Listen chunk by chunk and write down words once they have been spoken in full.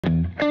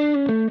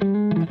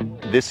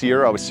This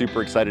year, I was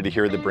super excited to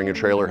hear that Bring a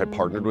Trailer had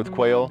partnered with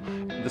Quail.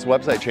 This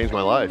website changed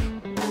my life.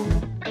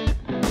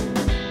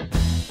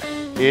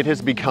 It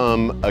has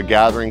become a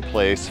gathering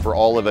place for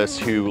all of us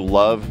who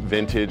love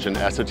vintage and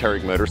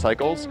esoteric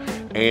motorcycles,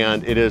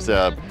 and it is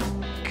a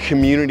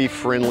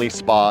community-friendly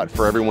spot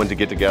for everyone to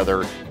get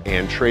together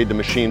and trade the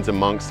machines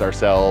amongst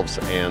ourselves,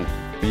 and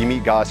you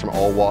meet guys from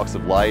all walks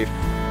of life.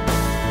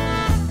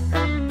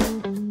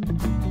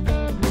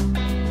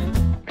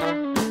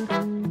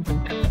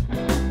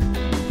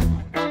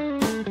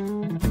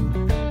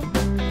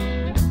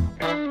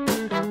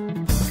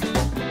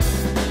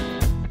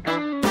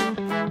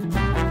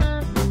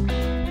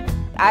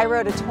 I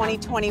rode a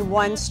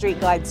 2021 Street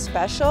Glide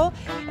Special,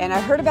 and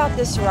I heard about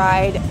this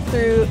ride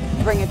through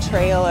Bring a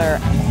Trailer.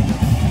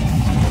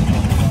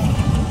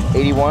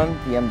 81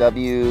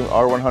 BMW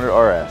R100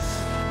 RS.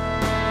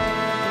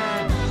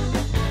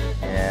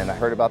 And I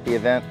heard about the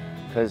event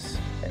because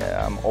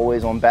I'm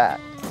always on BaT.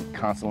 I'm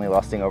constantly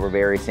lusting over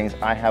various things.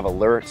 I have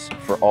alerts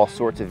for all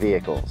sorts of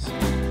vehicles.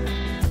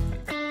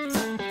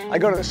 I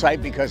go to the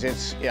site because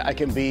I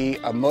can be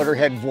a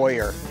motorhead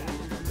voyeur.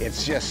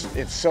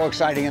 It's so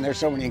exciting, and there's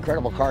so many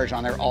incredible cars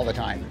on there all the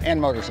time, and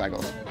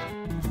motorcycles.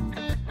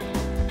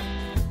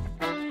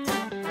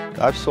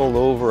 I've sold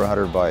over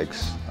 100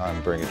 bikes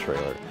on Bring a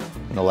Trailer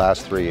in the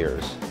last 3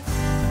 years.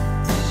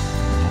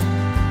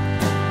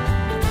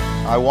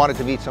 I wanted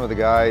to meet some of the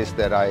guys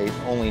that I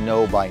only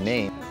know by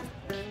name,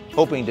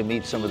 hoping to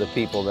meet some of the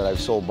people that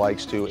I've sold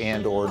bikes to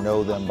and or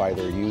know them by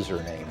their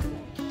username.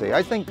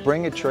 I think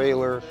Bring a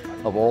Trailer,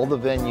 of all the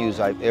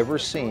venues I've ever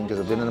seen, because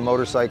I've been in the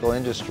motorcycle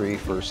industry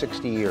for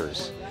 60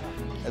 years,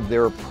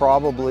 they're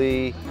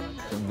probably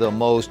the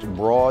most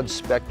broad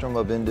spectrum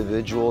of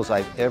individuals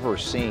I've ever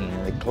seen,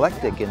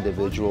 eclectic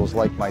individuals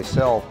like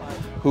myself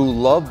who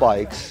love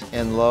bikes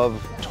and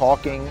love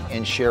talking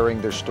and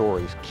sharing their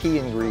stories. Key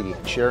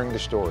ingredient, sharing their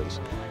stories.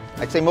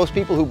 I'd say most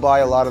people who buy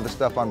a lot of the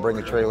stuff on Bring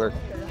a Trailer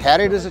had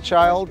it as a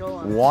child,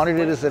 wanted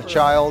it as a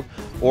child,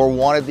 or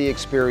wanted the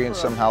experience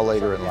somehow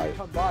later in life.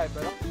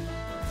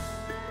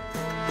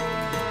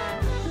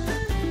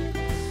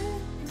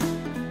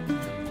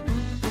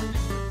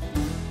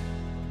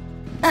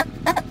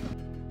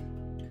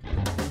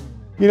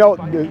 You know,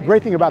 the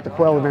great thing about the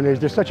Quail event is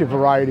there's such a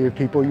variety of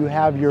people. You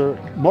have your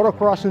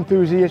motocross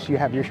enthusiasts, you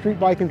have your street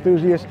bike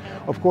enthusiasts.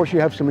 Of course, you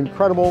have some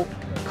incredible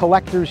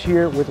collectors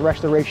here with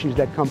restorations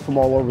that come from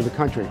all over the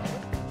country.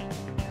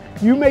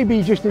 You may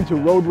be just into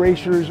road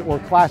racers or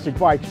classic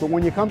bikes, but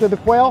when you come to the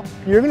Quail,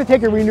 you're going to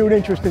take a renewed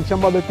interest in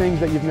some other things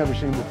that you've never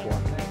seen before.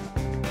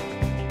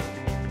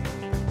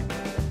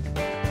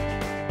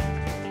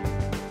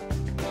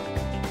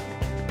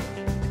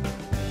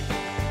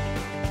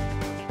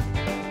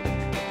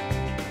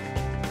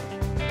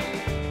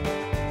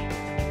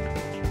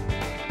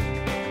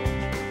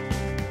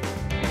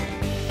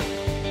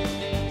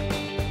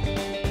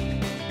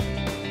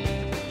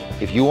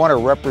 If you want to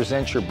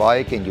represent your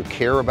bike and you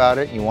care about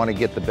it and you want to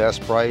get the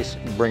best price,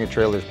 Bring a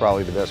Trailer is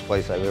probably the best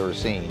place I've ever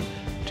seen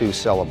to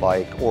sell a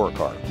bike or a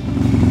car.